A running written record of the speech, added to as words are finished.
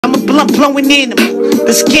blunt blowing in them.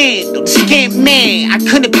 The scam man. I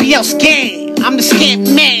couldn't be out scam. I'm the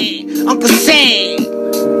scam man, Uncle Sam.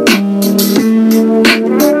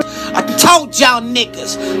 I told y'all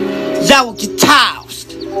niggas, y'all would get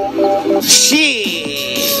tossed. Shit,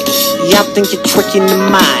 y'all think you're tricking the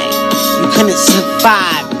mind. You couldn't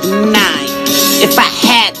survive the night. If I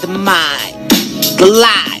had the mind, the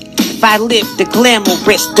lie. If I lived the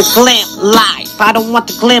glamorous, the glam life. I don't want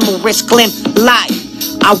the glamorous glam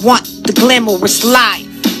life. I want the glamorous life.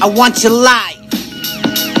 I want your life.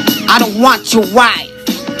 I don't want your wife.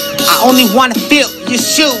 I only wanna feel your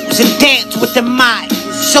shoes and dance with the mic.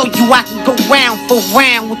 Show you I can go round for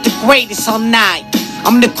round with the greatest all night.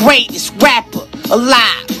 I'm the greatest rapper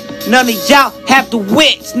alive. None of y'all have the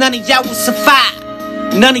wits. None of y'all will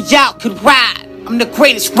survive. None of y'all could ride. I'm the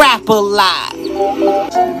greatest rapper alive.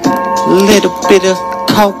 Little bit of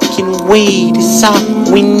coke and weed is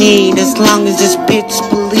all we need. As long as this bitch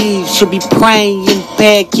believes, she'll be praying,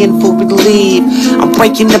 begging for relief. I'm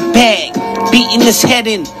breaking the bag, beating his head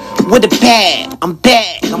in with a bag. I'm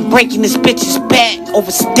back, I'm breaking this bitch's back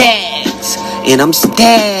over stacks. And I'm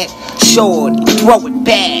stag, shorty, throw it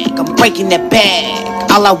back. I'm breaking that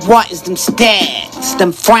bag. All I want is them stacks,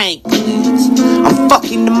 them Franklins. I'm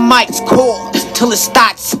fucking the mic's cords till it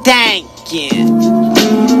starts stanking.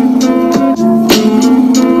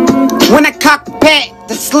 When I cock back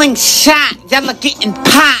the slingshot, y'all are getting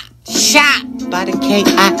popped, shot by the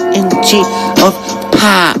K-I-N-G of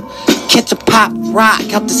pop. Catch a pop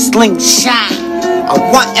rock out the slingshot.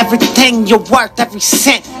 I want everything you're worth, every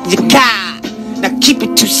cent you got. Now keep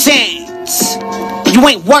it 2 cents. You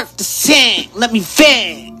ain't worth the cent, let me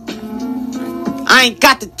vent. I ain't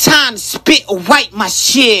got the time to spit or write my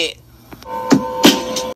shit.